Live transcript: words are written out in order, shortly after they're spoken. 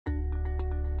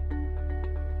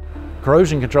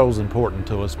Corrosion control is important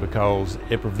to us because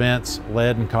it prevents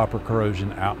lead and copper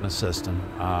corrosion out in the system.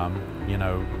 You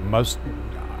know,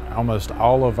 almost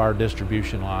all of our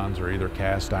distribution lines are either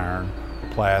cast iron,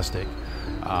 plastic,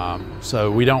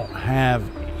 so we don't have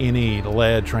any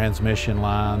lead transmission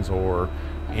lines or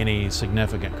any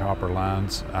significant copper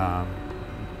lines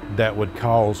that would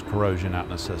cause corrosion out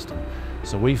in the system.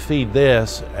 So we feed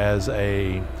this as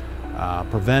a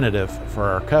preventative for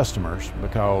our customers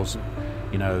because,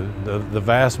 you know, the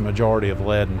vast majority of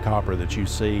lead and copper that you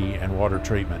see in water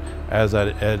treatment as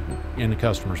in the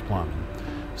customer's plumbing.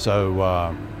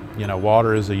 So, you know,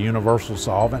 water is a universal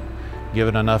solvent. Give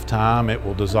it enough time, it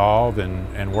will dissolve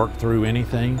and work through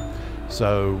anything.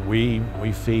 So we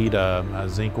feed a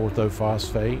zinc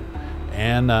orthophosphate,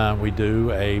 and we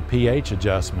do a pH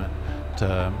adjustment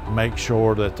to make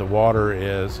sure that the water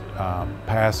is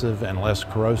passive and less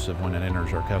corrosive when it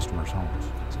enters our customers' homes.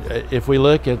 If we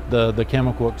look at the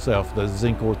chemical itself, the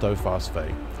zinc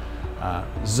orthophosphate,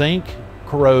 zinc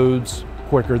corrodes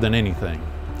quicker than anything.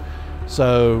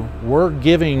 So we're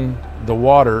giving the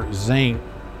water zinc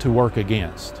to work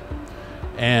against.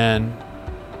 And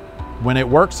when it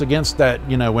works against that,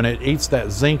 you know, when it eats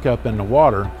that zinc up in the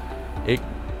water,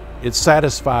 it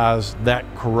satisfies that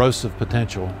corrosive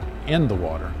potential in the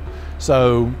water.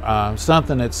 So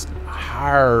something that's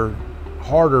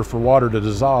harder for water to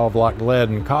dissolve, like lead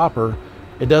and copper,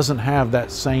 it doesn't have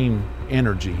that same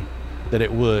energy that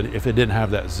it would if it didn't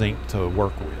have that zinc to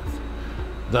work with.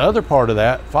 The other part of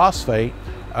that, phosphate,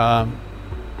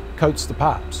 coats the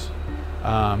pipes.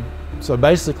 So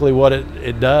basically what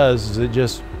it does is it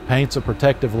just paints a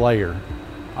protective layer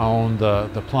on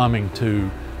the plumbing to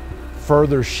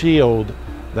further shield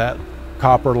that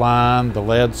copper line, the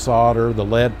lead solder, the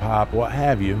lead pipe, what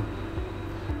have you.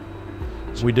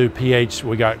 We do pH,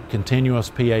 we got continuous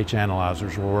pH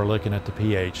analyzers where we're looking at the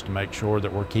pH to make sure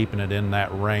that we're keeping it in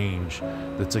that range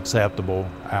that's acceptable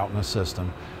out in the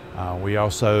system. We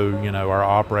also, you know, our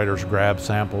operators grab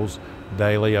samples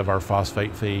daily of our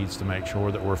phosphate feeds to make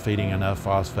sure that we're feeding enough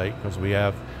phosphate, because we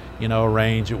have, you know, a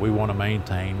range that we want to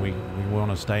maintain. We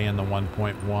want to stay in the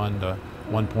 1.1 to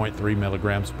 1.3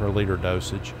 milligrams per liter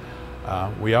dosage.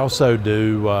 We also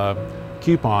do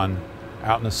coupon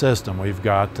out in the system. We've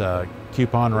got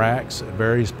coupon racks at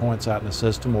various points out in the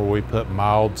system where we put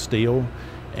mild steel,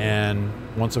 and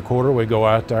once a quarter we go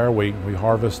out there, we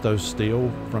harvest those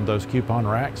steel from those coupon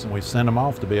racks and we send them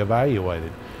off to be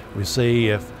evaluated. We see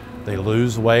if they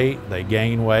lose weight, they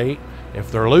gain weight.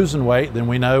 If they're losing weight, then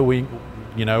we know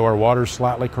our water's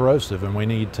slightly corrosive and we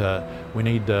need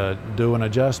to do an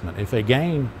adjustment. If they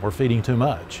gain, we're feeding too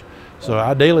much. So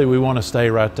ideally we want to stay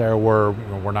right there where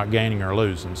we're not gaining or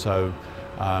losing. So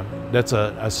that's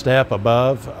a step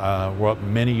above what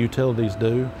many utilities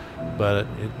do, but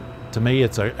to me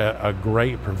it's a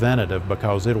great preventative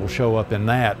because it will show up in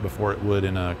that before it would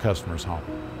in a customer's home.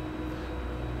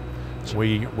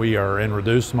 We are in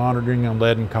reduced monitoring on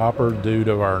lead and copper due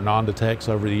to our non-detects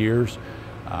over the years.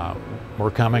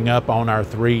 We're coming up on our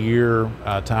 3-year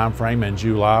time frame in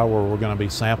July where we're going to be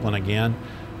sampling again.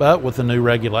 But with the new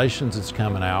regulations that's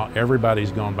coming out,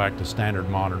 everybody's going back to standard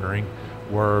monitoring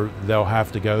where they'll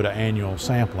have to go to annual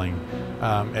sampling,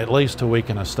 at least till we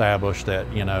can establish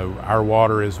that, you know, our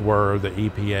water is where the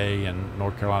EPA and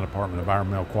North Carolina Department of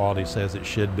Environmental Quality says it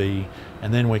should be,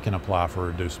 and then we can apply for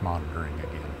reduced monitoring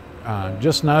again.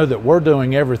 Just know that we're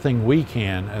doing everything we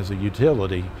can as a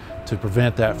utility to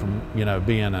prevent that from, you know,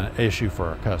 being an issue for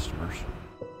our customers.